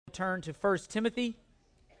turn to 1 Timothy.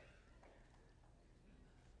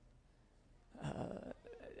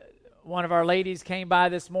 One of our ladies came by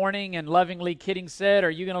this morning and lovingly kidding said,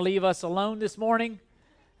 "Are you going to leave us alone this morning?"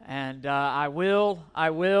 And I will.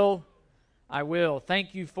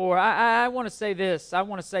 Thank you for, I want to say this. I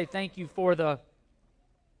want to say thank you for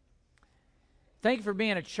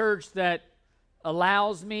being a church that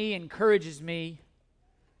allows me, encourages me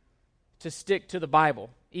to stick to the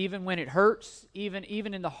Bible, even when it hurts, even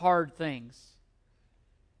in the hard things,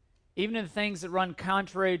 even in the things that run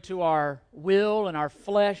contrary to our will and our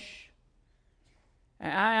flesh.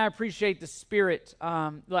 And I appreciate the spirit.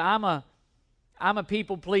 I'm a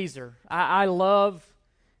people pleaser. I love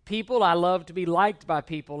people. I love to be liked by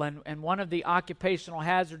people. And one of the occupational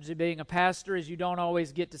hazards of being a pastor is you don't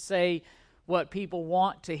always get to say what people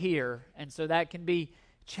want to hear. And so that can be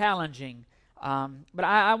challenging. But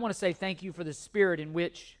I want to say thank you for the spirit in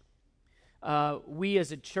which we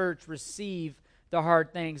as a church receive the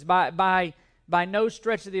hard things. By no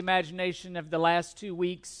stretch of the imagination of the last 2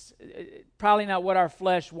 weeks, probably not what our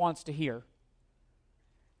flesh wants to hear.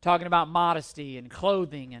 Talking about modesty and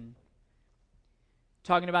clothing and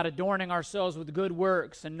talking about adorning ourselves with good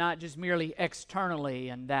works and not just merely externally,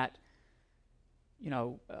 and that,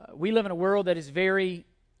 we live in a world that is very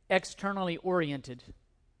externally oriented.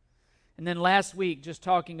 And then last week, just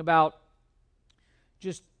talking about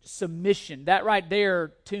just submission. That right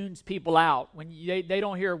there tunes people out. When they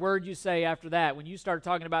don't hear a word you say after that. When you start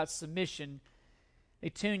talking about submission, they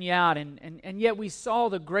tune you out. And yet we saw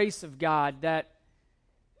the grace of God that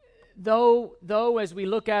though as we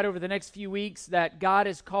look at over the next few weeks, that God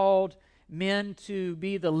has called men to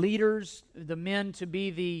be the leaders, the men to be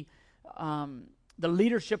the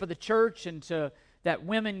leadership of the church, and that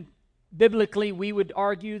women, biblically, we would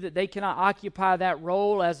argue that they cannot occupy that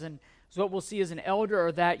role as what we'll see as an elder,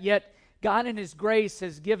 or that. Yet God in His grace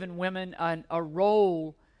has given women a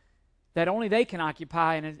role that only they can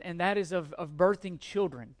occupy, and that is of birthing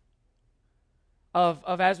children.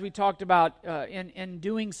 Of as we talked about, in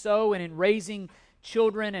doing so and in raising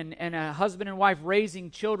children, and a husband and wife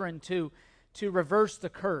raising children to reverse the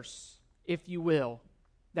curse, if you will,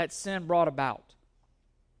 that sin brought about.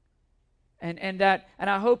 And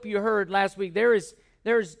I hope you heard last week, there's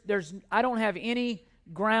I don't have any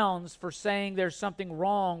grounds for saying there's something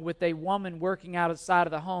wrong with a woman working outside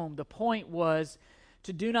of the home. The point was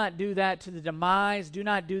to do not do that to the demise, do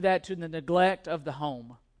not do that to the neglect of the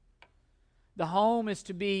home. The home is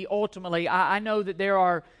to be ultimately, I know that there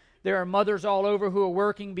are mothers all over who are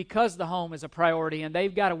working because the home is a priority, and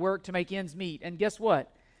they've got to work to make ends meet. And guess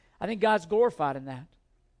what? I think God's glorified in that.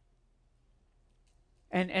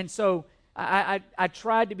 And so I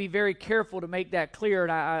tried to be very careful to make that clear,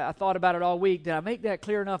 and I thought about it all week. Did I make that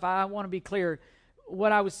clear enough? I want to be clear.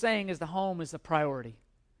 What I was saying is the home is the priority.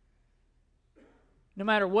 No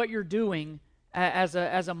matter what you're doing as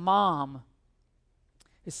a mom,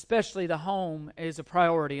 especially the home is a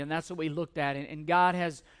priority, and that's what we looked at. And God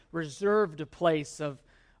has reserved a place of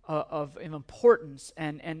importance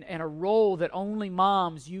and a role that only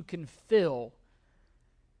moms you can fill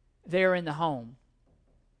there in the home.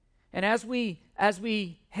 And as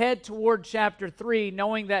we head toward chapter 3,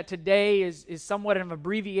 knowing that today is somewhat of an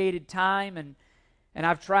abbreviated time, and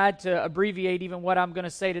I've tried to abbreviate even what I'm going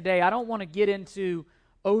to say today, I don't want to get into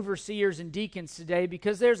overseers and deacons today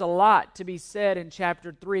because there's a lot to be said in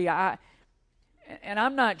chapter 3. And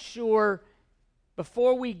I'm not sure,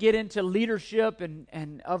 before we get into leadership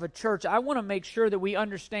and of a church, I want to make sure that we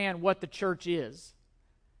understand what the church is.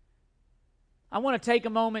 I want to take a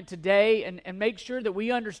moment today and make sure that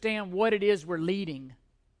we understand what it is we're leading.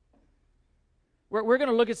 We're going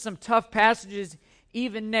to look at some tough passages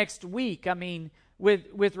even next week. I mean,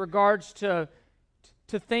 with regards to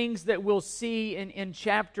things that we'll see in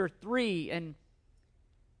chapter 3. And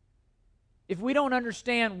if we don't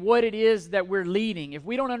understand what it is that we're leading, if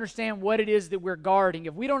we don't understand what it is that we're guarding,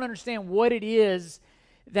 if we don't understand what it is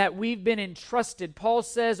that we've been entrusted, Paul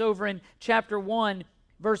says over in chapter 1,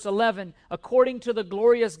 verse 11, according to the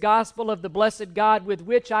glorious gospel of the blessed God with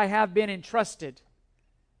which I have been entrusted.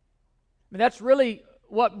 I mean, that's really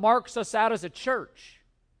what marks us out as a church.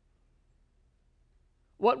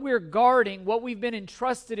 What we're guarding, what we've been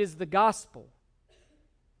entrusted is the gospel.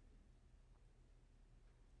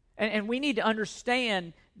 And we need to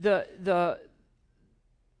understand the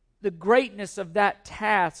greatness of that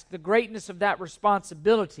task, the greatness of that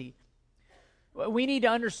responsibility. We need to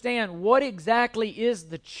understand what exactly is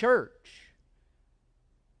the church.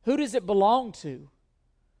 Who does it belong to?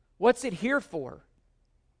 What's it here for?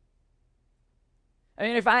 I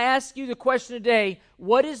mean, if I ask you the question today,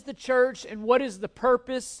 what is the church and what is the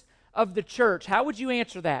purpose of the church? How would you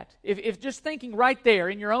answer that? If just thinking right there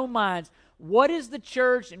in your own minds, what is the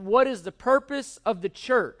church and what is the purpose of the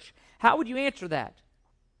church? How would you answer that?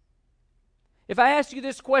 If I asked you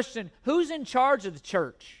this question, who's in charge of the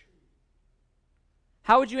church?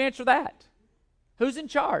 How would you answer that? Who's in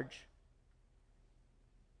charge?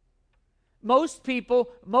 Most people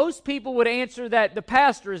would answer that the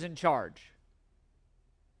pastor is in charge.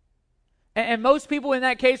 And most people in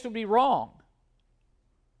that case would be wrong.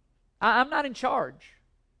 I'm not in charge.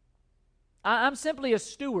 I'm simply a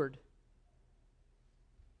steward.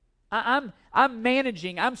 I'm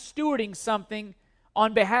managing, I'm stewarding something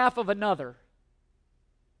on behalf of another.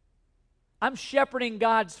 I'm shepherding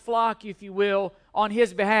God's flock, if you will, on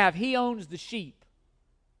His behalf. He owns the sheep.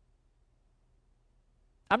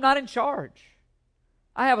 I'm not in charge.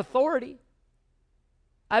 I have authority.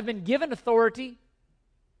 I've been given authority.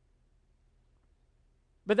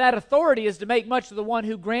 But that authority is to make much of the one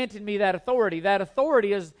who granted me that authority. That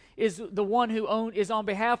authority is the one who is on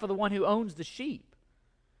behalf of the one who owns the sheep.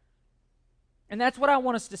 And that's what I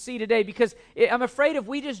want us to see today, because I'm afraid if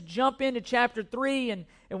we just jump into chapter 3 and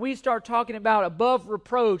we start talking about above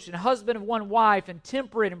reproach and husband of one wife and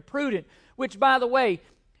temperate and prudent, which, by the way,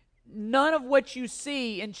 none of what you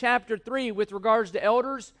see in chapter 3 with regards to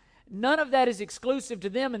elders, none of that is exclusive to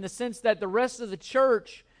them, in the sense that the rest of the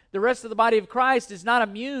church, the rest of the body of Christ, is not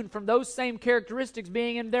immune from those same characteristics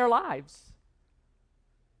being in their lives.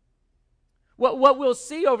 What we'll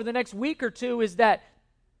see over the next week or two is that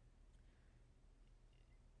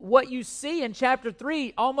what you see in chapter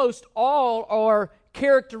 3, almost all are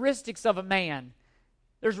characteristics of a man.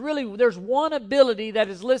 There's one ability that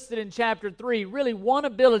is listed in chapter 3, really one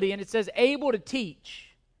ability, and it says able to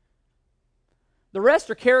teach. The rest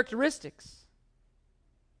are characteristics.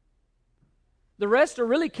 The rest are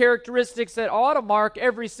really characteristics that ought to mark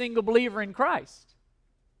every single believer in Christ.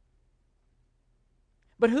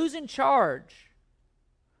 But who's in charge?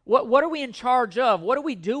 What are we in charge of? What are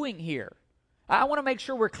we doing here? I want to make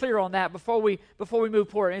sure we're clear on that before we move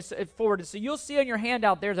forward. So you'll see on your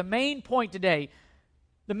handout there the main point today.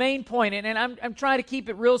 The main point, and I'm trying to keep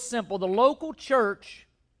it real simple. The local church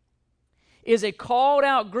is a called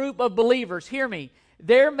out group of believers. Hear me.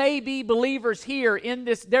 There may be believers here in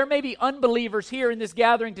this, there may be unbelievers here in this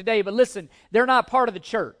gathering today, but listen, they're not part of the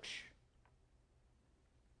church.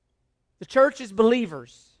 The church is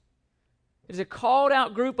believers. It is a called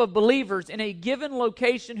out group of believers in a given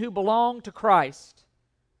location who belong to Christ.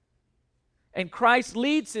 And Christ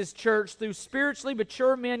leads His church through spiritually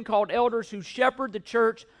mature men called elders who shepherd the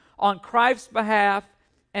church on Christ's behalf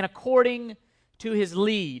and according to His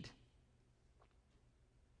lead.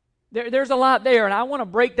 There's a lot there, and I want to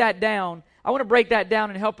break that down. I want to break that down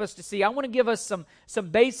and help us to see. I want to give us some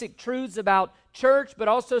basic truths about church, but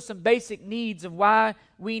also some basic needs of why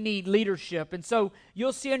we need leadership. And so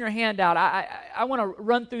you'll see on your handout, I want to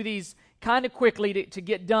run through these kind of quickly to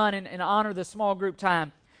get done and honor the small group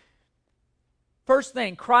time. First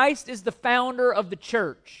thing, Christ is the founder of the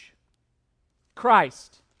church.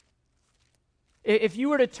 Christ. If you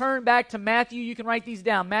were to turn back to Matthew, you can write these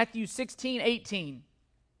down. Matthew 16:18.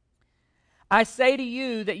 I say to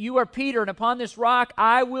you that you are Peter, and upon this rock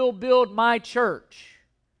I will build my church,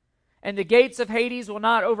 and the gates of Hades will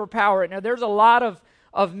not overpower it. Now, there's a lot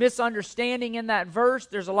of misunderstanding in that verse.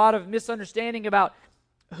 There's a lot of misunderstanding about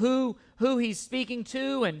who he's speaking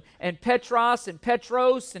to, and Petros and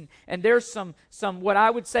Petros, and there's some what I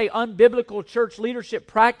would say unbiblical church leadership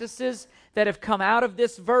practices that have come out of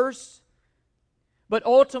this verse. But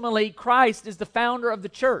ultimately, Christ is the founder of the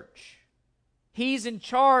church. He's in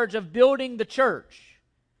charge of building the church.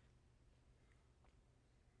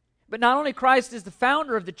 But not only Christ is the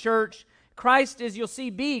founder of the church, Christ is, you'll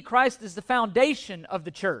see Christ is the foundation of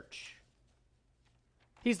the church.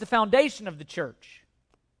 He's the foundation of the church.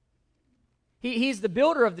 He's the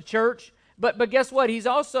builder of the church, but guess what? He's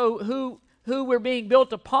also who we're being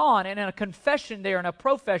built upon, and in a confession there, and a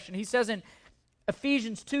profession. He says in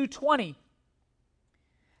Ephesians 2:20,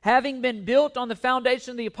 having been built on the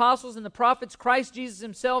foundation of the apostles and the prophets, Christ Jesus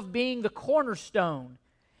Himself being the cornerstone,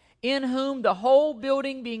 in whom the whole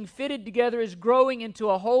building being fitted together is growing into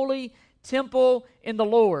a holy temple in the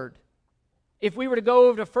Lord. If we were to go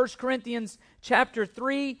over to 1 Corinthians chapter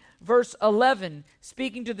 3, verse 11,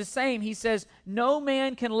 speaking to the same, he says, no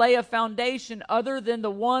man can lay a foundation other than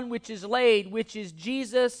the one which is laid, which is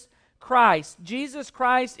Jesus Christ. Jesus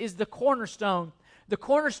Christ is the cornerstone. The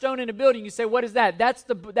cornerstone in a building, you say, what is that? That's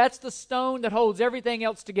the stone that holds everything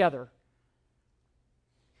else together.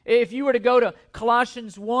 If you were to go to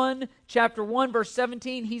Colossians 1, chapter 1, verse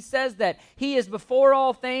 17, he says that He is before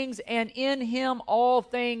all things, and in Him all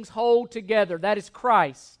things hold together. That is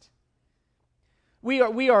Christ.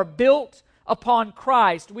 We are built upon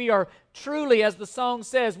Christ. We are truly, as the song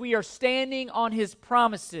says, we are standing on His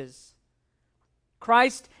promises.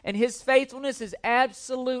 Christ and His faithfulness is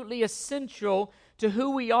absolutely essential to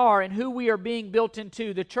who we are and who we are being built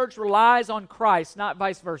into. The church relies on Christ, not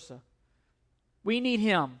vice versa. We need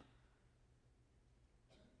Him.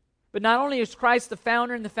 But not only is Christ the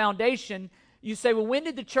founder and the foundation, you say, well, when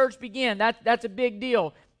did the church begin? That's a big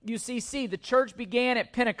deal. You see, the church began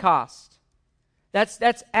at Pentecost.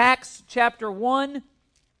 That's Acts chapter 1,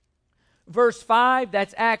 verse 5.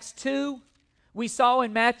 That's Acts 2. We saw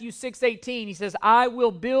in Matthew 6:18, He says, I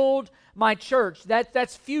will build my church.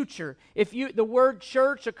 That's future. The word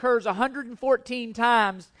church occurs 114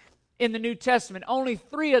 times in the New Testament. Only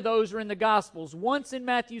 3 of those are in the Gospels. Once in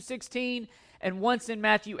Matthew 16 and once in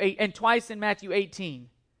Matthew 8 and twice in Matthew 18.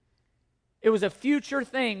 It was a future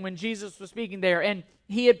thing when Jesus was speaking there. And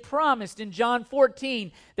He had promised in John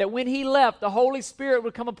 14 that when He left, the Holy Spirit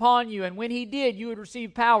would come upon you. And when He did, you would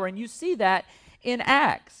receive power. And you see that in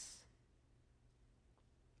Acts.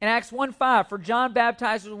 In Acts 1:5, for John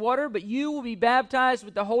baptized with water, but you will be baptized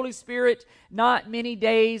with the Holy Spirit not many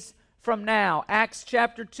days from now. Acts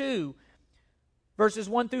chapter 2, verses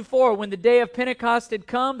 1 through 4, when the day of Pentecost had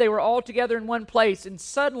come, they were all together in one place, and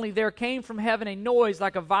suddenly there came from heaven a noise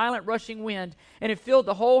like a violent rushing wind, and it filled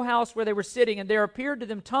the whole house where they were sitting, and there appeared to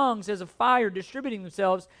them tongues as of fire distributing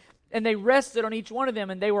themselves, and they rested on each one of them,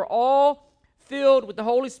 and they were all filled with the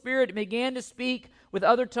Holy Spirit and began to speak with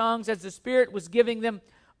other tongues as the Spirit was giving them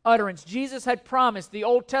utterance. Jesus had promised, the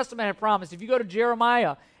Old Testament had promised, if you go to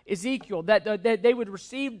Jeremiah, Ezekiel, that they would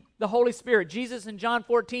receive the Holy Spirit. Jesus in John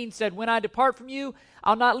 14 said, when I depart from you,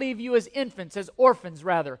 I'll not leave you as infants, as orphans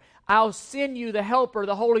rather. I'll send you the Helper,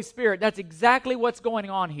 the Holy Spirit. That's exactly what's going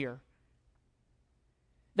on here.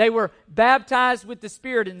 They were baptized with the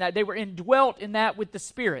Spirit in that. They were indwelt in that with the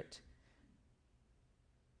Spirit.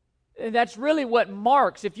 And that's really what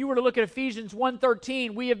marks, if you were to look at Ephesians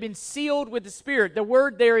 1:13, we have been sealed with the Spirit. The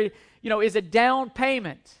word there, is a down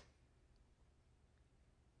payment.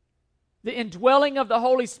 The indwelling of the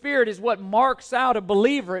Holy Spirit is what marks out a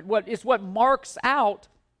believer. It's what marks out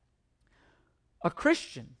a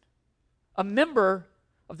Christian, a member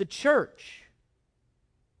of the church.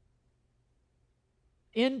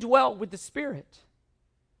 Indwelt with the Spirit.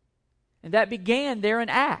 And that began there in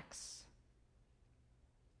Acts.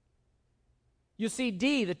 You see,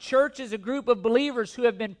 D, the church is a group of believers who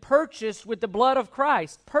have been purchased with the blood of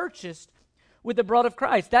Christ. Purchased with the blood of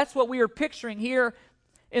Christ. That's what we are picturing here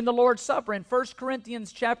in the Lord's Supper. In 1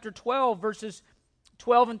 Corinthians chapter 12, verses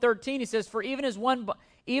 12 and 13, he says, for even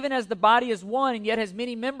as the body is one and yet has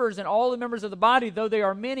many members, and all the members of the body, though they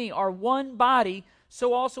are many, are one body,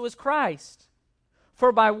 so also is Christ.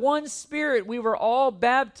 For by one Spirit we were all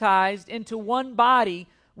baptized into one body,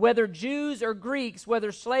 whether Jews or Greeks,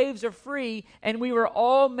 whether slaves or free, and we were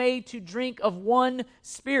all made to drink of one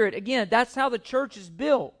Spirit. Again, that's how the church is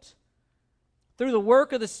built. Through the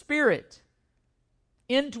work of the Spirit,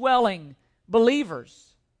 indwelling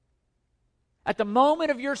believers. At the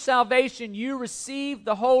moment of your salvation, you received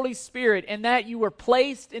the Holy Spirit, and that you were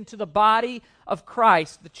placed into the body of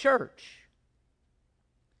Christ, the church.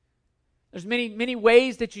 There's many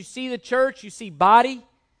ways that you see the church. You see body,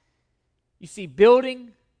 you see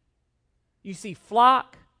building, you see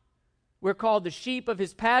flock. We're called the sheep of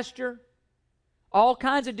His pasture. All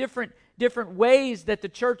kinds of different ways that the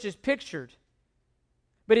church is pictured.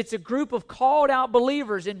 But it's a group of called out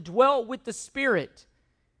believers indwelt with the Spirit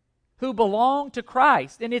who belong to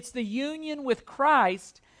Christ. And it's the union with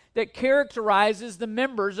Christ that characterizes the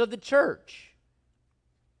members of the church.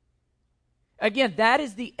 Again, that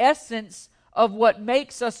is the essence of what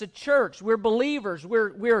makes us a church. We're believers.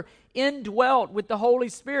 We're indwelt with the Holy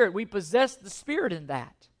Spirit. We possess the Spirit in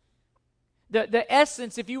that. The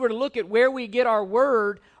essence, if you were to look at where we get our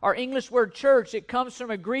word, our English word church, it comes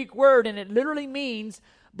from a Greek word, and it literally means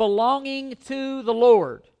belonging to the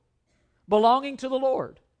Lord. Belonging to the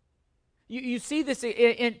Lord. You see this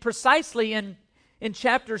precisely in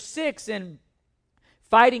chapter 6 in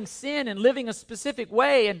fighting sin and living a specific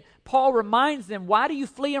way. And Paul reminds them, why do you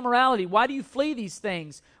flee immorality? Why do you flee these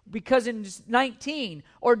things? Because in 19,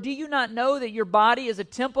 or do you not know that your body is a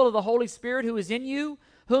temple of the Holy Spirit who is in you,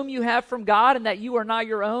 whom you have from God, and that you are not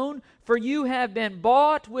your own? For you have been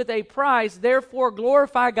bought with a price, therefore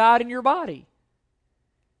glorify God in your body.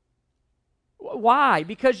 Why?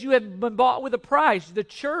 Because you have been bought with a price. The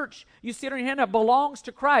church, you see it on your hand now, belongs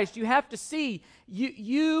to Christ. You have to see,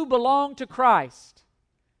 you belong to Christ.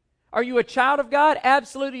 Are you a child of God?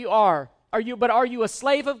 Absolutely you are. But are you a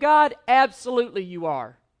slave of God? Absolutely you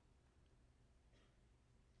are.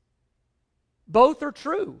 Both are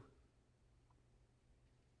true.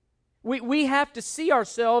 We have to see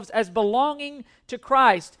ourselves as belonging to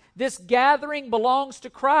Christ. This gathering belongs to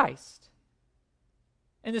Christ.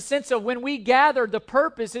 In the sense of when we gather, the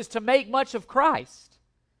purpose is to make much of Christ.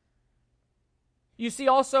 You see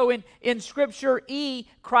also in Scripture,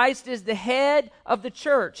 Christ is the head of the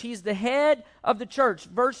church. He's the head of the church.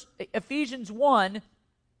 Ephesians 1,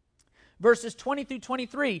 verses 20 through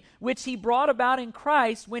 23, which he brought about in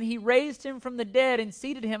Christ when he raised him from the dead and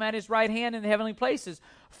seated him at his right hand in the heavenly places,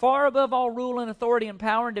 far above all rule and authority and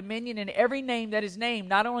power and dominion and every name that is named,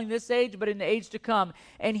 not only in this age but in the age to come.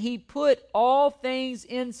 And he put all things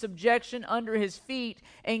in subjection under his feet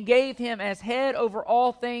and gave him as head over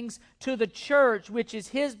all things to the church, which is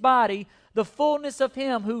his body, the fullness of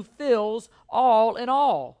him who fills all in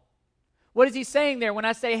all. What is he saying there? When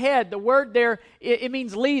I say head, the word there, it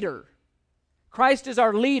means leader. Christ is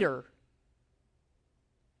our leader.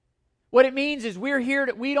 What it means is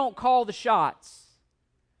we don't call the shots.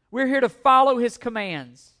 We're here to follow his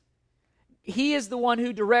commands. He is the one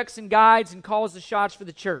who directs and guides and calls the shots for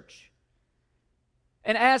the church.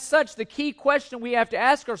 And as such, the key question we have to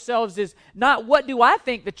ask ourselves is not what do I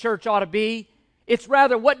think the church ought to be, it's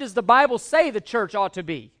rather what does the Bible say the church ought to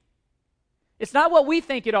be. It's not what we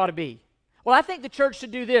think it ought to be. Well, I think the church should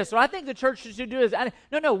do this, or I think the church should do this.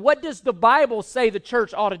 No, what does the Bible say the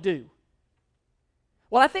church ought to do?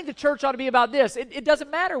 Well, I think the church ought to be about this. It doesn't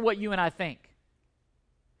matter what you and I think.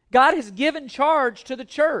 God has given charge to the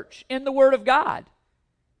church in the Word of God.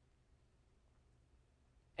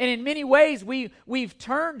 And in many ways, we've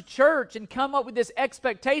turned church and come up with this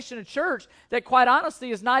expectation of church that quite honestly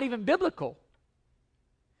is not even biblical.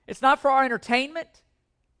 It's not for our entertainment.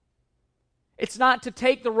 It's not to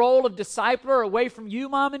take the role of discipler away from you,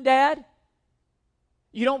 mom and dad.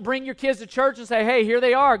 You don't bring your kids to church and say, hey, here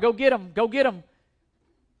they are, go get them, go get them.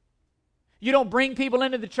 You don't bring people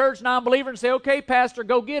into the church, non-believer, and say, okay, pastor,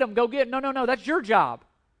 go get them, go get them. No, that's your job.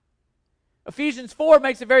 Ephesians 4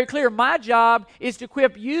 makes it very clear, my job is to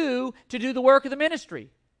equip you to do the work of the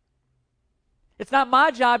ministry. It's not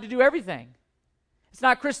my job to do everything. It's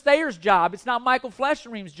not Chris Thayer's job. It's not Michael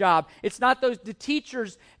Fleshenream's job. It's not the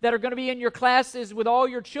teachers that are going to be in your classes with all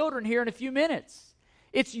your children here in a few minutes.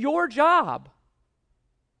 It's your job.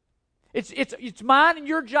 It's mine and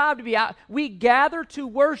your job to be out. We gather to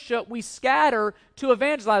worship. We scatter to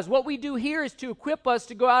evangelize. What we do here is to equip us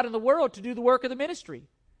to go out in the world to do the work of the ministry,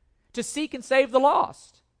 to seek and save the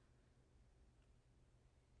lost.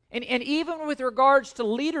 And even with regards to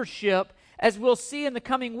leadership, as we'll see in the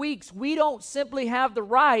coming weeks, we don't simply have the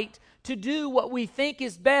right to do what we think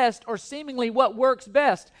is best or seemingly what works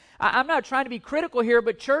best. I'm not trying to be critical here,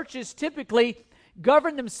 but churches typically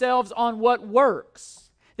govern themselves on what works.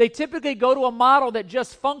 They typically go to a model that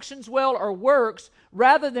just functions well or works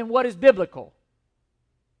rather than what is biblical.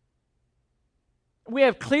 We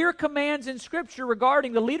have clear commands in Scripture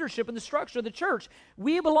regarding the leadership and the structure of the church.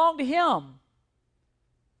 We belong to Him.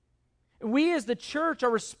 We as the church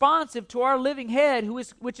are responsive to our living head,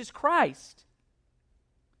 which is Christ.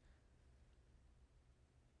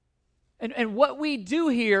 And what we do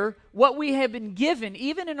here, what we have been given,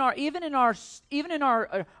 even in our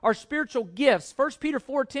spiritual gifts. 1 Peter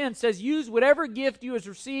 4:10 says, "Use whatever gift you have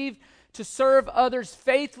received to serve others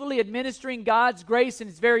faithfully, administering God's grace in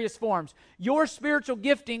its various forms." Your spiritual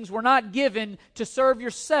giftings were not given to serve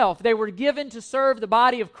yourself; they were given to serve the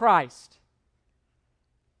body of Christ.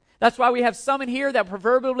 That's why we have some in here that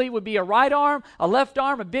proverbially would be a right arm, a left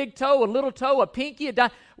arm, a big toe, a little toe, a pinky, a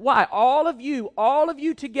dime. Why? All of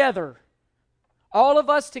you together, all of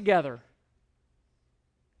us together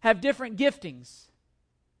have different giftings.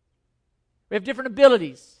 We have different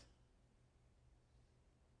abilities.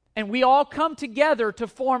 And we all come together to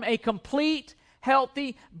form a complete,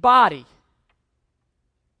 healthy body.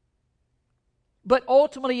 But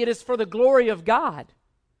ultimately it is for the glory of God.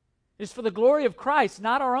 It's for the glory of Christ,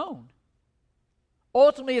 not our own.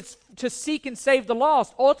 Ultimately, it's to seek and save the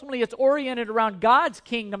lost. Ultimately, it's oriented around God's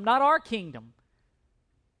kingdom, not our kingdom.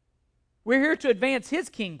 We're here to advance His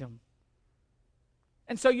kingdom.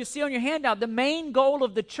 And so you see on your handout, the main goal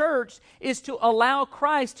of the church is to allow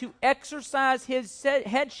Christ to exercise His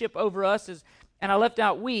headship over us, and I left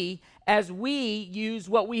out we, as we use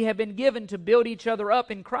what we have been given to build each other up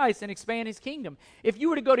in Christ and expand His kingdom. If you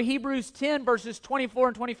were to go to Hebrews 10, verses 24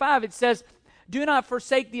 and 25, it says, "Do not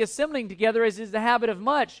forsake the assembling together, as is the habit of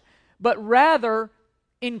much, but rather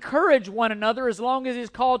encourage one another as long as it is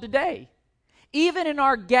called today." Even in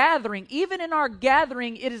our gathering,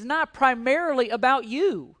 it is not primarily about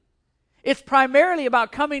you. It's primarily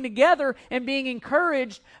about coming together and being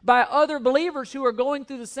encouraged by other believers who are going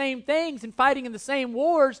through the same things and fighting in the same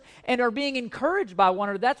wars and are being encouraged by one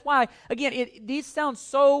another. That's why, again, these sound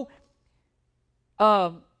so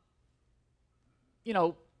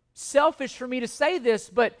selfish for me to say this,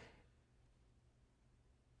 but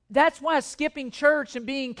that's why skipping church and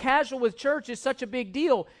being casual with church is such a big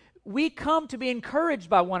deal. We come to be encouraged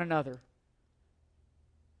by one another.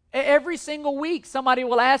 Every single week, somebody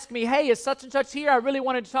will ask me, hey, is such and such here? I really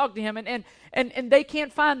wanted to talk to him. And they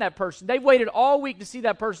can't find that person. They've waited all week to see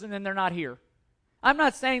that person, and they're not here. I'm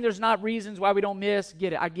not saying there's not reasons why we don't miss.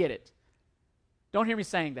 Get it. I get it. Don't hear me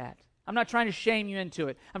saying that. I'm not trying to shame you into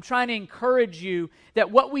it. I'm trying to encourage you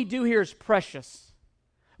that what we do here is precious.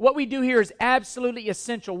 What we do here is absolutely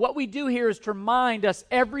essential. What we do here is to remind us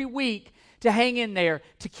every week to hang in there,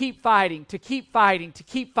 to keep fighting, to keep fighting, to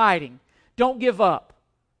keep fighting. Don't give up.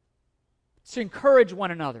 To encourage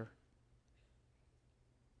one another.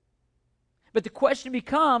 But the question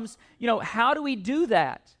becomes, how do we do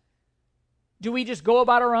that? Do we just go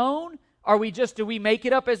about our own? Do we make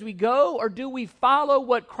it up as we go? Or do we follow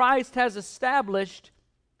what Christ has established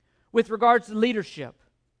with regards to leadership?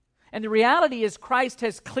 And the reality is Christ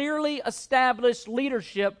has clearly established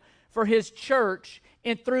leadership for His church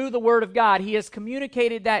and through the Word of God. He has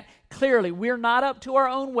communicated that clearly. We're not up to our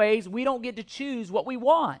own ways. We don't get to choose what we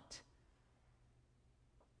want.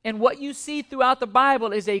 And what you see throughout the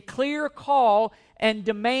Bible is a clear call and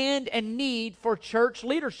demand and need for church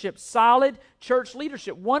leadership, solid church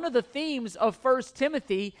leadership. One of the themes of 1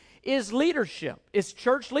 Timothy is leadership, is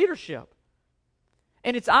church leadership.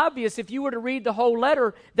 And it's obvious if you were to read the whole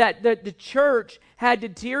letter that the church had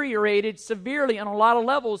deteriorated severely on a lot of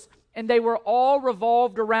levels, and they were all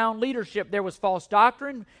revolved around leadership. There was false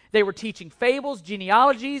doctrine. They were teaching fables,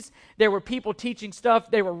 genealogies. There were people teaching stuff.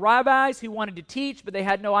 They were rabbis who wanted to teach, but they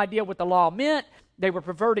had no idea what the law meant. They were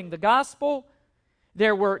perverting the gospel.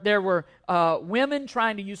 There were women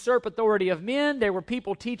trying to usurp authority of men. There were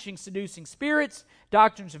people teaching seducing spirits,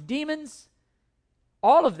 doctrines of demons.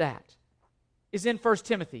 All of that is in 1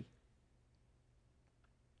 Timothy.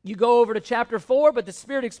 You go over to chapter 4, but the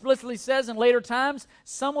Spirit explicitly says in later times,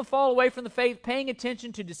 some will fall away from the faith, paying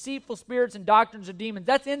attention to deceitful spirits and doctrines of demons.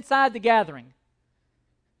 That's inside the gathering.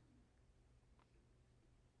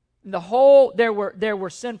 There were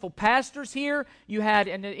sinful pastors here. You had,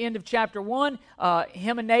 in the end of chapter 1,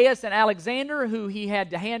 Hymenaeus and Alexander, who he had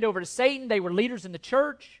to hand over to Satan. They were leaders in the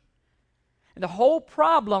church. And the whole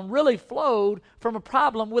problem really flowed from a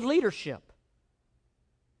problem with leadership.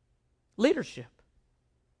 Leadership.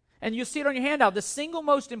 And you see it on your handout. The single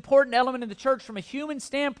most important element in the church from a human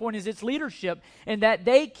standpoint is its leadership, and that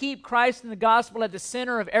they keep Christ and the gospel at the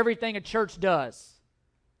center of everything a church does.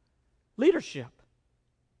 Leadership.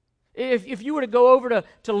 If you were to go over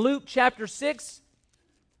to Luke chapter 6,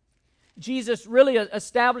 Jesus really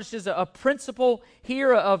establishes a principle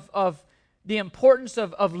here of the importance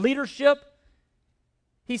of leadership.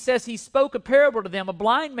 He says he spoke a parable to them. A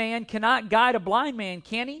blind man cannot guide a blind man,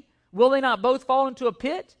 can he? Will they not both fall into a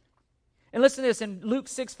pit? And listen to this in Luke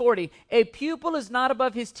 6:40. A pupil is not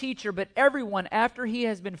above his teacher, but everyone, after he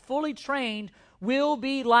has been fully trained, will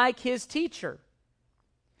be like his teacher.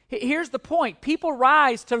 Here's the point. People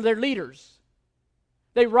rise to their leaders.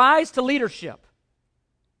 They rise to leadership.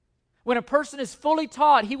 When a person is fully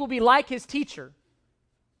taught, he will be like his teacher.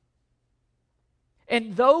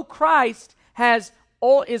 And though Christ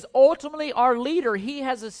is ultimately our leader, he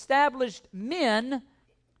has established men,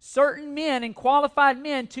 certain men and qualified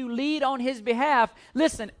men to lead on his behalf,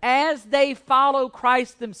 listen, as they follow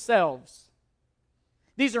Christ themselves.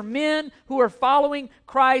 These are men who are following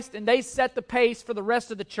Christ, and they set the pace for the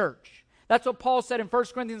rest of the church. That's what Paul said in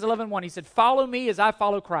 1 Corinthians 11:1. He said, follow me as I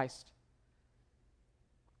follow Christ.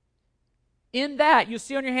 In that, you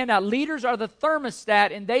see on your handout, leaders are the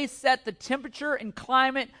thermostat, and they set the temperature and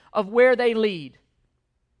climate of where they lead.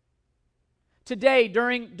 Today,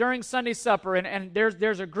 during Sunday supper, and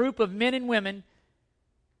there's a group of men and women,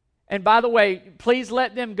 and by the way, please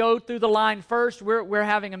let them go through the line first. We're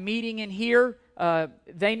having a meeting in here.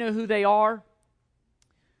 They know who they are.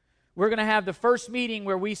 We're going to have the first meeting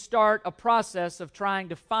where we start a process of trying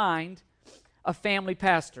to find a family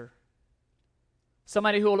pastor.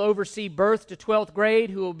 Somebody who will oversee birth to 12th grade,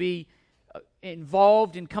 who will be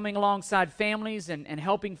involved in coming alongside families and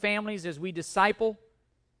helping families as we disciple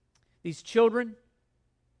these children.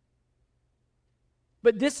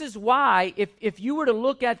 But this is why, if you were to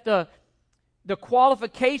look at the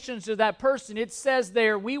qualifications of that person, it says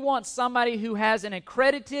there, we want somebody who has an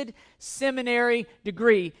accredited seminary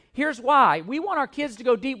degree. Here's why. We want our kids to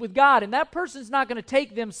go deep with God, and that person's not going to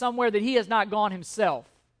take them somewhere that he has not gone himself.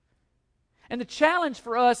 And the challenge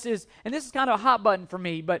for us is, and this is kind of a hot button for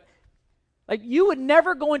me, but like you would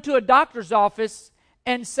never go into a doctor's office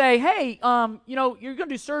and say, hey, you're going to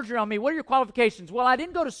do surgery on me. What are your qualifications? Well, I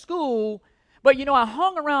didn't go to school, But, I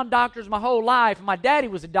hung around doctors my whole life, and my daddy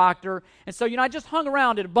was a doctor, and so, I just hung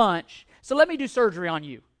around it a bunch, so let me do surgery on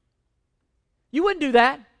you. You wouldn't do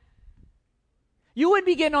that. You wouldn't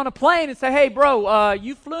be getting on a plane and say, hey, bro,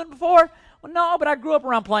 you flew in before? Well, no, but I grew up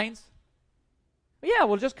around planes. Well, yeah,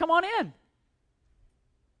 well, just come on in.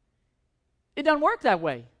 It doesn't work that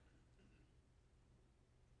way.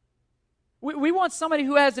 We want somebody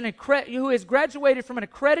who has who has graduated from an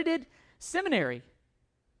accredited seminary.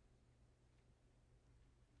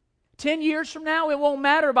 10 years from now, it won't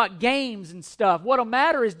matter about games and stuff. What'll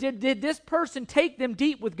matter is did this person take them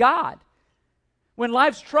deep with God? When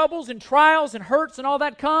life's troubles and trials and hurts and all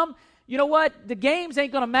that come, you know what? The games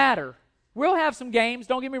ain't going to matter. We'll have some games,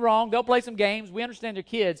 don't get me wrong. They'll play some games. We understand they're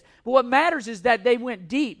kids. But what matters is that they went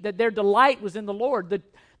deep, that their delight was in the Lord.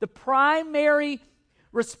 The primary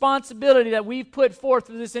responsibility that we've put forth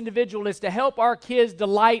for this individual is to help our kids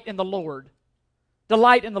delight in the Lord.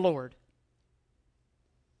 Delight in the Lord.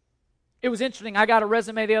 It was interesting. I got a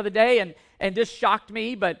resume the other day, and this shocked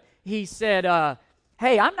me, but he said,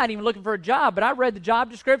 hey, I'm not even looking for a job, but I read the job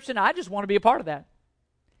description. I just want to be a part of that.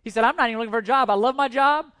 He said, I'm not even looking for a job. I love my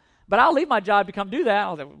job, but I'll leave my job to come do that.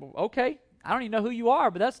 I was like, well, okay. I don't even know who you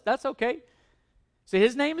are, but that's okay. So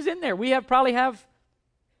his name is in there. We probably have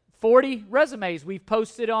 40 resumes we've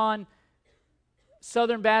posted on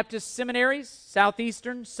Southern Baptist seminaries,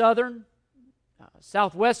 Southeastern, Southern,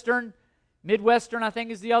 Southwestern, Midwestern, I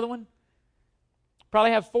think is the other one.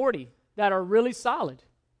 Probably have 40 that are really solid.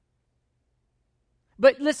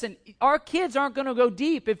 But listen, our kids aren't going to go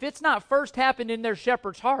deep if it's not first happened in their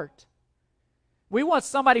shepherd's heart. We want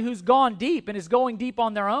somebody who's gone deep and is going deep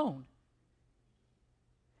on their own.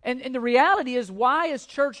 And the reality is, why is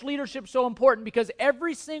church leadership so important? Because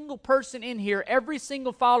every single person in here, every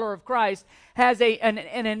single follower of Christ has an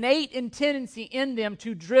innate tendency in them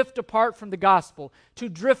to drift apart from the gospel, to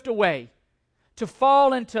drift away, to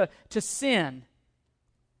fall into sin,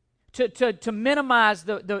 to minimize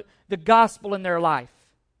the gospel in their life.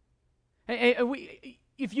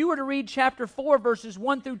 If you were to read chapter 4, verses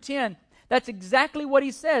 1 through 10, that's exactly what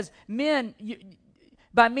he says. Men,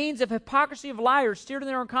 by means of hypocrisy of liars, steered in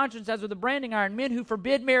their own conscience as with a branding iron, men who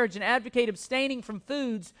forbid marriage and advocate abstaining from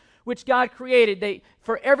foods which God created.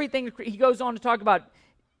 For everything, he goes on to talk about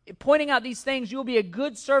pointing out these things. You will be a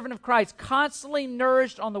good servant of Christ, constantly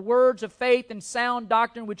nourished on the words of faith and sound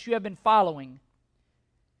doctrine which you have been following,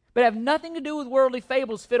 but have nothing to do with worldly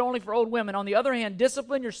fables fit only for old women. On the other hand,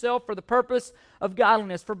 discipline yourself for the purpose of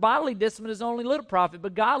godliness. For bodily discipline is only little profit,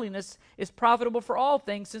 but godliness is profitable for all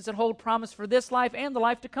things, since it holds promise for this life and the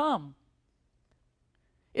life to come.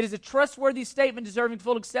 It is a trustworthy statement deserving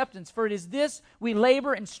full acceptance, for it is this we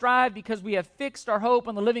labor and strive because we have fixed our hope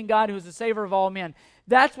on the living God who is the Savior of all men.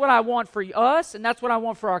 That's what I want for us, and that's what I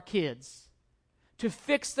want for our kids, to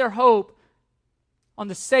fix their hope on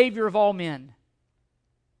the Savior of all men.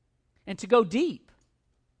 And to go deep.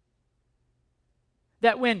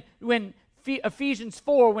 That when Ephesians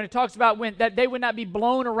 4, when it talks about that they would not be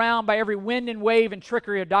blown around by every wind and wave and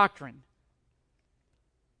trickery of doctrine.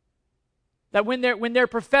 That when their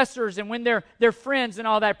professors and when their friends and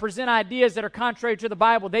all that present ideas that are contrary to the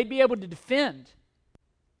Bible, they'd be able to defend.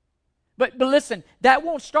 But listen, that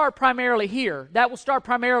won't start primarily here. That will start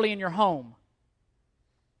primarily in your home.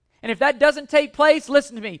 And if that doesn't take place,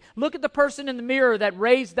 listen to me. Look at the person in the mirror that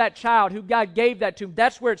raised that child, who God gave that to.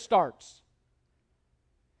 That's where it starts.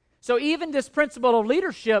 So even this principle of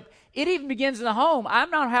leadership, it even begins in the home.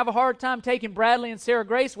 I'm not have a hard time taking Bradley and Sarah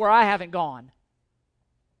Grace where I haven't gone.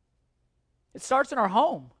 It starts in our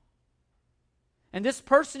home. And this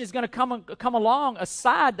person is going to come along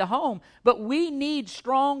aside the home. But we need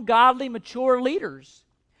strong, godly, mature leaders.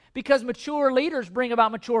 Because mature leaders bring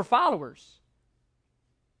about mature followers.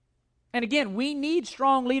 And again, we need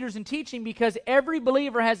strong leaders in teaching because every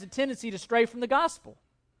believer has a tendency to stray from the gospel.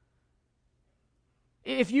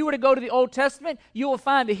 If you were to go to the Old Testament, you will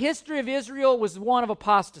find the history of Israel was one of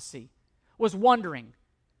apostasy, was wandering.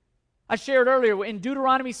 I shared earlier in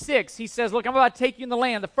Deuteronomy 6, he says, look, I'm about to take you in the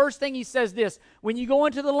land. The first thing he says this, when you go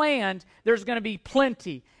into the land, there's going to be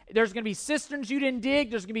plenty. There's going to be cisterns you didn't dig.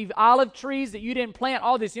 There's going to be olive trees that you didn't plant,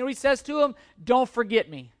 all this. You know what he says to them? Don't forget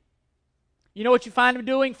me. You know what you find him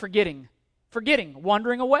doing? Forgetting,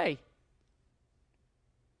 wandering away.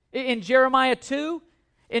 In Jeremiah 2,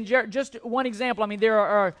 just one example, I mean, there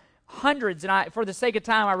are hundreds, and for the sake of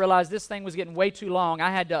time, I realized this thing was getting way too long.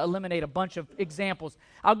 I had to eliminate a bunch of examples.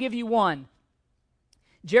 I'll give you one.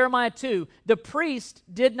 Jeremiah 2, the priest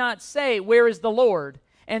did not say, where is the Lord?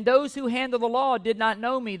 and those who handle the law did not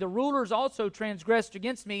know me. The rulers also transgressed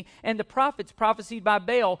against me, and the prophets prophesied by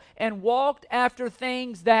Baal, and walked after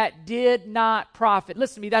things that did not profit.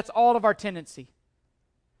 Listen to me, that's all of our tendency,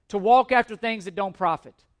 to walk after things that don't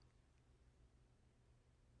profit.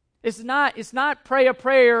 It's not pray a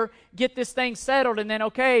prayer, get this thing settled, and then,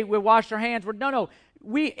 okay, we'll wash our hands. No.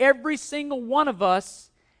 Every single one of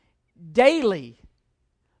us, daily,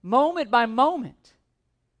 moment by moment,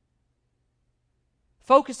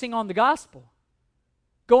 focusing on the gospel,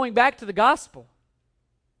 going back to the gospel.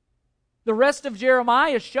 The rest of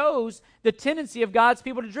Jeremiah shows the tendency of God's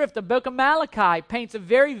people to drift. The book of Malachi paints a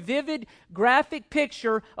very vivid, graphic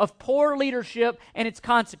picture of poor leadership and its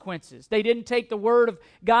consequences. They didn't take the word of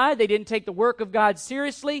God, they didn't take the work of God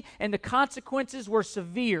seriously, and the consequences were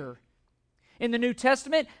severe. In the New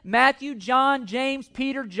Testament, Matthew, John, James,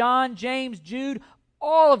 Peter, John, James, Jude,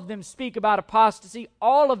 all of them speak about apostasy.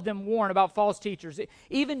 All of them warn about false teachers.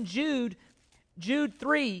 Even Jude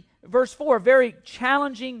 3, verse 4, a very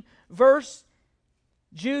challenging verse.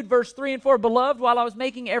 Jude, verse 3 and 4, Beloved, while I was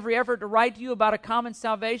making every effort to write to you about a common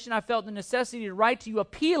salvation, I felt the necessity to write to you,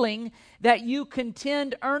 appealing that you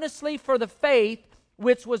contend earnestly for the faith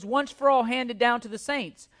which was once for all handed down to the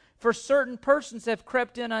saints. For certain persons have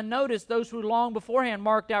crept in unnoticed, those who long beforehand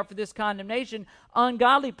marked out for this condemnation,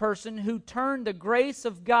 ungodly person who turned the grace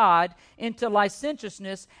of God into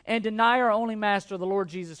licentiousness and deny our only Master, the Lord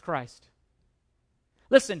Jesus Christ.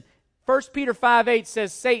 Listen, 1 Peter 5:8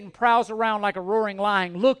 says Satan prowls around like a roaring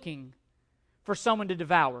lion looking for someone to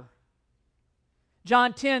devour.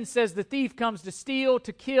 John 10 says the thief comes to steal,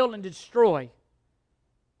 to kill, and to destroy.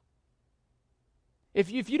 If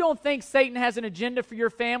you don't think Satan has an agenda for your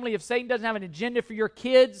family, if Satan doesn't have an agenda for your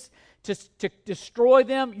kids to destroy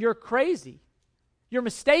them, you're crazy. You're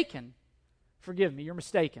mistaken. Forgive me, you're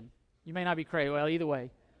mistaken. You may not be crazy. Well, either way.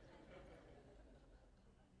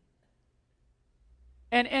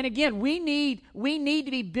 And again, we need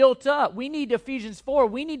to be built up. We need Ephesians 4.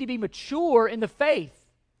 We need to be mature in the faith,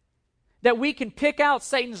 that we can pick out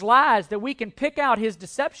Satan's lies, that we can pick out his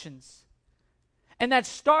deceptions. And that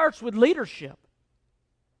starts with leadership.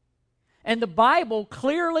 And the Bible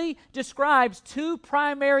clearly describes two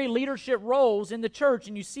primary leadership roles in the church,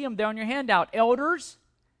 and you see them there on your handout: elders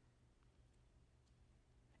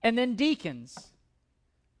and then deacons.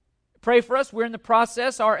 Pray for us. We're in the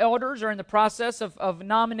process, our elders are in the process of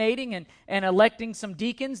nominating and electing some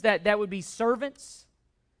deacons that would be servants.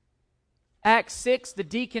 Acts 6, the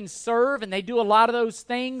deacons serve, and they do a lot of those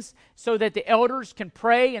things so that the elders can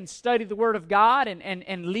pray and study the Word of God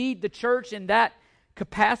and lead the church in that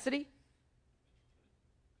capacity.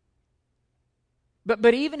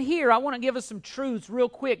 But even here, I want to give us some truths real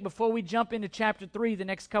quick before we jump into chapter 3 the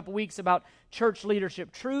next couple weeks about church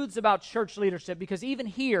leadership. Truths about church leadership, because even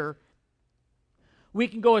here, we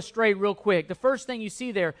can go astray real quick. The first thing you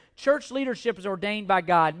see there, church leadership is ordained by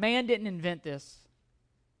God. Man didn't invent this.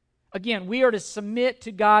 Again, we are to submit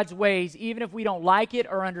to God's ways even if we don't like it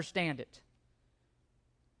or understand it.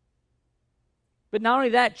 But not only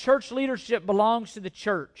that, church leadership belongs to the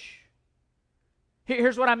church.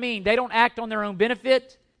 Here's what I mean. They don't act on their own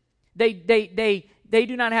benefit. They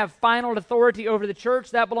do not have final authority over the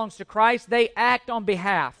church. That belongs to Christ. They act on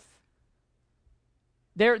behalf.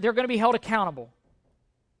 They're going to be held accountable.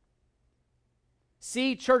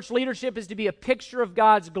 See, church leadership is to be a picture of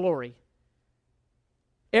God's glory.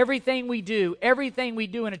 Everything we do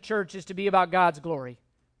in a church is to be about God's glory.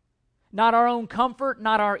 Not our own comfort,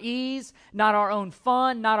 not our ease, not our own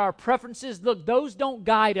fun, not our preferences. Look, those don't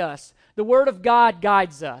guide us. The Word of God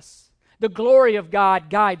guides us. The glory of God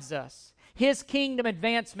guides us. His kingdom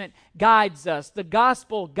advancement guides us. The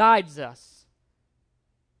gospel guides us.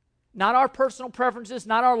 Not our personal preferences,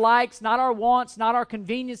 not our likes, not our wants, not our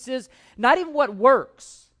conveniences, not even what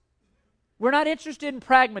works. We're not interested in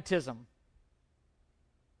pragmatism.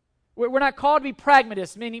 We're not called to be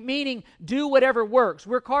pragmatists, meaning do whatever works.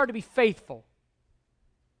 We're called to be faithful.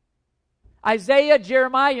 Isaiah,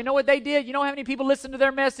 Jeremiah, you know what they did? You know how many people listened to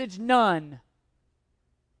their message? None.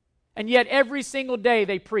 And yet every single day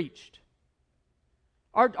they preached.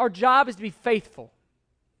 Our job is to be faithful.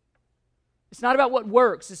 It's not about what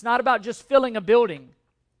works. It's not about just filling a building.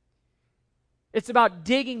 It's about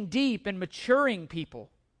digging deep and maturing people.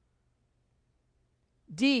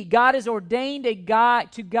 D, God has ordained a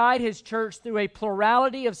guide to guide His church through a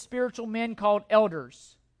plurality of spiritual men called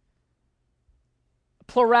elders.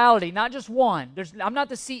 Plurality, not just one. I'm not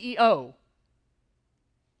the CEO.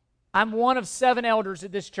 I'm one of 7 elders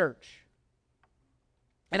at this church.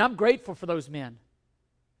 And I'm grateful for those men.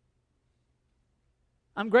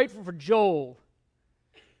 I'm grateful for Joel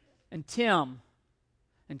and Tim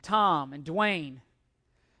and Tom and Dwayne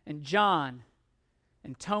and John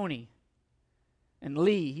and Tony and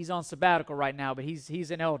Lee. He's on sabbatical right now, but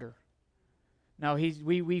he's an elder. No,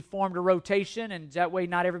 we formed a rotation, and that way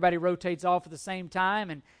not everybody rotates off at the same time.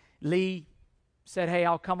 And Lee said, hey,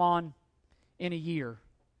 I'll come on in a year.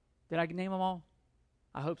 Did I name them all?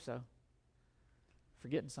 I hope so.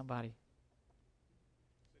 Forgetting somebody.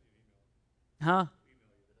 Huh?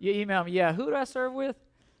 You email me. Yeah, who do I serve with?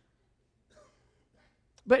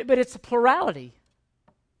 But it's a plurality.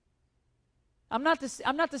 I'm not the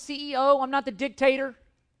CEO. I'm not the dictator.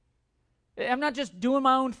 I'm not just doing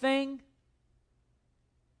my own thing.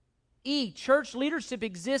 Church leadership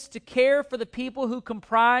exists to care for the people who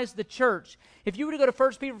comprise the church. If you were to go to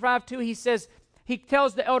 1 Peter 5:2, he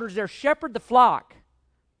tells the elders there, shepherd the flock.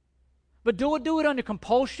 But don't do it under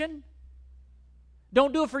compulsion.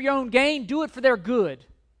 Don't do it for your own gain. Do it for their good.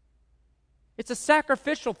 It's a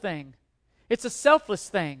sacrificial thing. It's a selfless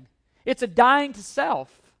thing. It's a dying to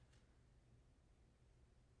self.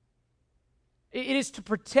 It is to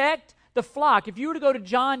protect the flock. If you were to go to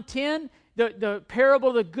John 10, the parable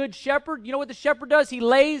of the good shepherd, you know what the shepherd does? He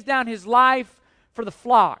lays down his life for the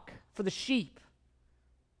flock, for the sheep.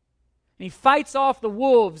 And he fights off the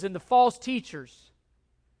wolves and the false teachers.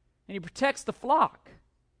 And he protects the flock.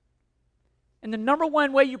 And the number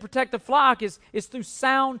one way you protect the flock is through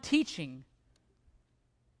sound teaching.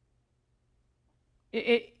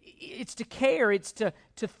 It's to care. It's to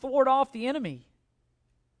thwart off the enemy.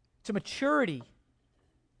 To maturity.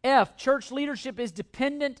 Church leadership is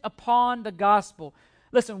dependent upon the gospel.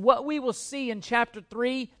 Listen, what we will see in chapter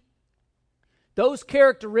 3, those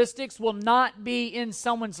characteristics will not be in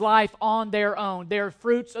someone's life on their own. They are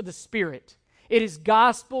fruits of the Spirit. It is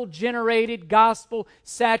gospel-generated,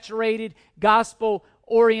 gospel-saturated,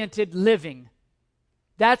 gospel-oriented living.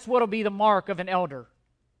 That's what will be the mark of an elder.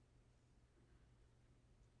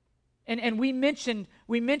 And we mentioned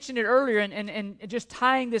it earlier, and just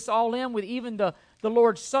tying this all in with even the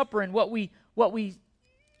Lord's Supper and what we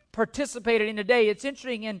participated in today. It's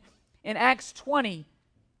interesting in Acts 20,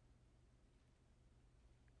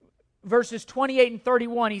 verses 28 and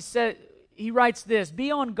 31, he writes this,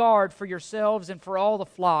 be on guard for yourselves and for all the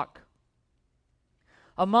flock,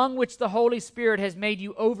 among which the Holy Spirit has made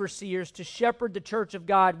you overseers to shepherd the church of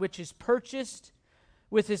God, which is purchased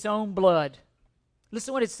with his own blood.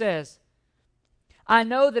 Listen what it says. I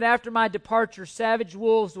know that after my departure, savage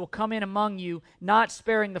wolves will come in among you, not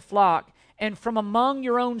sparing the flock. And from among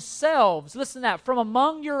your own selves, listen to that, from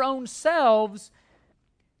among your own selves,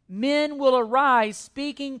 men will arise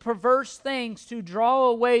speaking perverse things to draw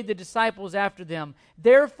away the disciples after them.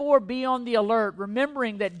 Therefore be on the alert,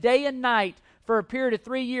 remembering that day and night for a period of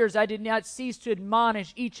 3 years I did not cease to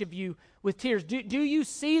admonish each of you with tears. Do you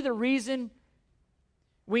see the reason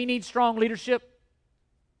we need strong leadership?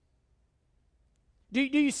 Do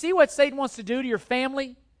you see what Satan wants to do to your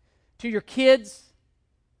family, to your kids?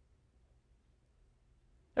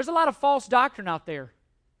 There's a lot of false doctrine out there.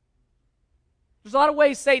 There's a lot of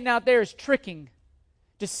ways Satan out there is tricking,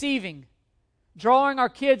 deceiving, drawing our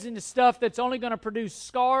kids into stuff that's only going to produce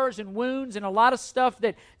scars and wounds and a lot of stuff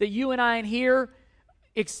that you and I in here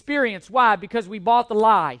experience. Why? Because we bought the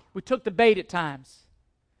lie. We took the bait at times.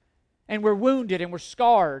 And we're wounded and we're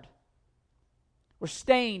scarred. We're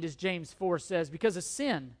stained, as James 4 says, because of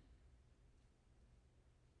sin.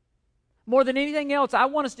 More than anything else, I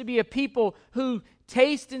want us to be a people who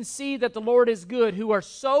taste and see that the Lord is good, who are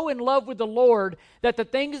so in love with the Lord that the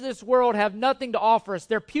things of this world have nothing to offer us.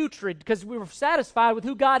 They're putrid because we were satisfied with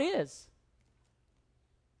who God is.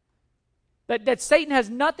 That Satan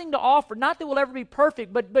has nothing to offer. Not that we'll ever be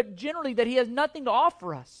perfect, but generally that he has nothing to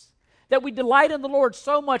offer us. That we delight in the Lord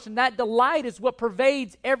so much, and that delight is what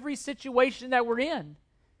pervades every situation that we're in.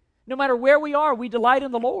 No matter where we are, we delight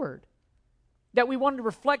in the Lord. That we want to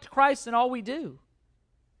reflect Christ in all we do.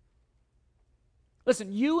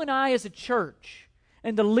 Listen, you and I as a church,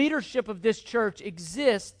 and the leadership of this church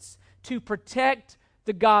exists to protect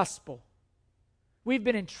the gospel. We've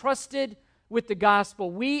been entrusted with the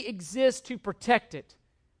gospel. We exist to protect it.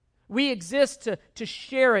 We exist to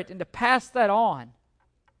share it and to pass that on.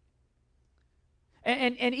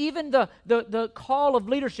 And even the call of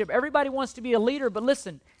leadership, everybody wants to be a leader, but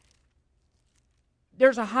listen,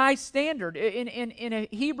 there's a high standard. In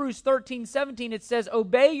Hebrews 13:17, it says,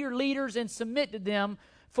 obey your leaders and submit to them,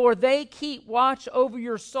 for they keep watch over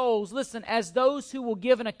your souls, listen, as those who will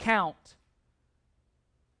give an account.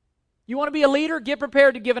 You want to be a leader? Get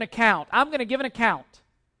prepared to give an account. I'm going to give an account.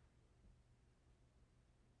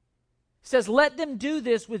 It says, let them do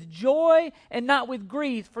this with joy and not with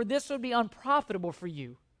grief, for this would be unprofitable for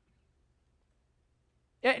you.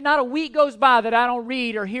 Not a week goes by that I don't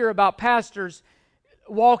read or hear about pastors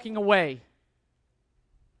walking away.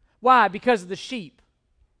 Why? Because of the sheep.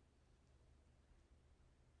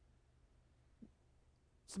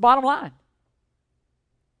 It's the bottom line.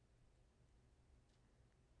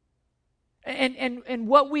 And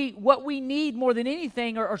what we need more than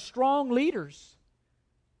anything are strong leaders.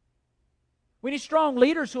 We need strong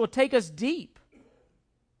leaders who will take us deep,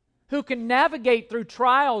 who can navigate through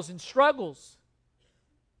trials and struggles,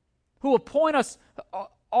 who will point us,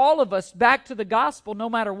 all of us, back to the gospel no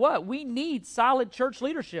matter what. We need solid church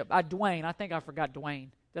leadership. Dwayne, I think I forgot Dwayne.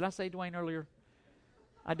 Did I say Dwayne earlier?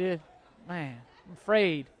 I did? Man, I'm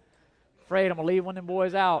afraid. I'm going to leave one of them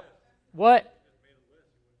boys out. What?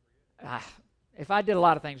 If I did a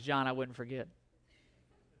lot of things, John, I wouldn't forget.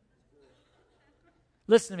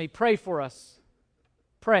 Listen to me. Pray for us.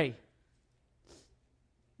 Pray.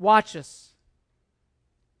 Watch us.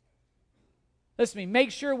 Listen to me.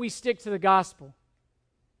 Make sure we stick to the gospel.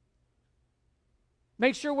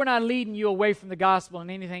 Make sure we're not leading you away from the gospel in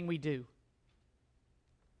anything we do.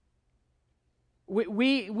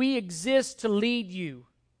 We exist to lead you,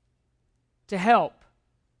 to help.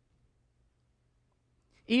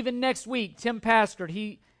 Even next week, Tim Paskert,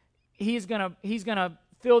 he's gonna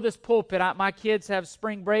fill this pulpit. My kids have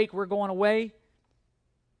spring break. We're going away.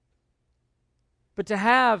 But to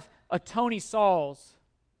have a Tony Sauls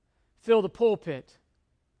fill the pulpit,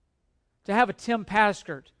 to have a Tim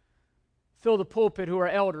Paskert fill the pulpit, who are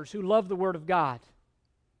elders, who love the Word of God.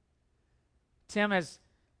 Tim has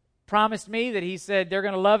promised me that he said they're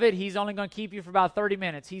going to love it. He's only going to keep you for about 30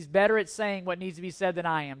 minutes. He's better at saying what needs to be said than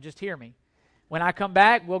I am. Just hear me. When I come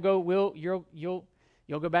back, you'll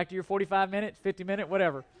go back to your 45-minute, 50-minute,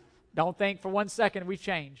 whatever. Don't think for 1 second we've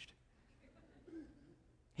changed.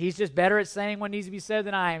 He's just better at saying what needs to be said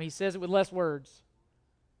than I am. He says it with less words.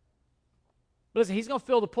 But listen, he's going to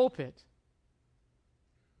fill the pulpit.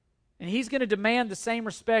 And he's going to demand the same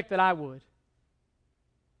respect that I would.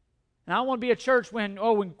 And I don't want to be a church when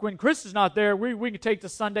Chris is not there, we can take the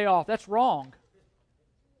Sunday off. That's wrong.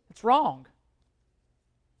 It's wrong.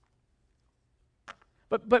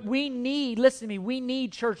 But we need, listen to me, we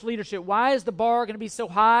need church leadership. Why is the bar going to be so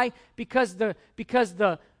high? Because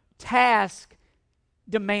the task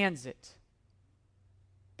demands it.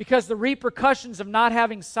 Because the repercussions of not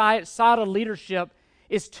having solid leadership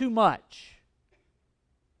is too much.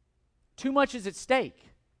 Too much is at stake.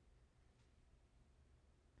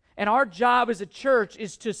 And our job as a church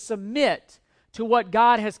is to submit to what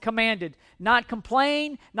God has commanded. Not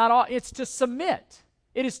complain, it's to submit.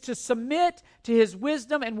 It is to submit to His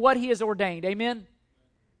wisdom and what He has ordained. Amen?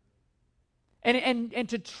 And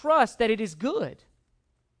to trust that it is good.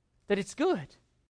 That it's good.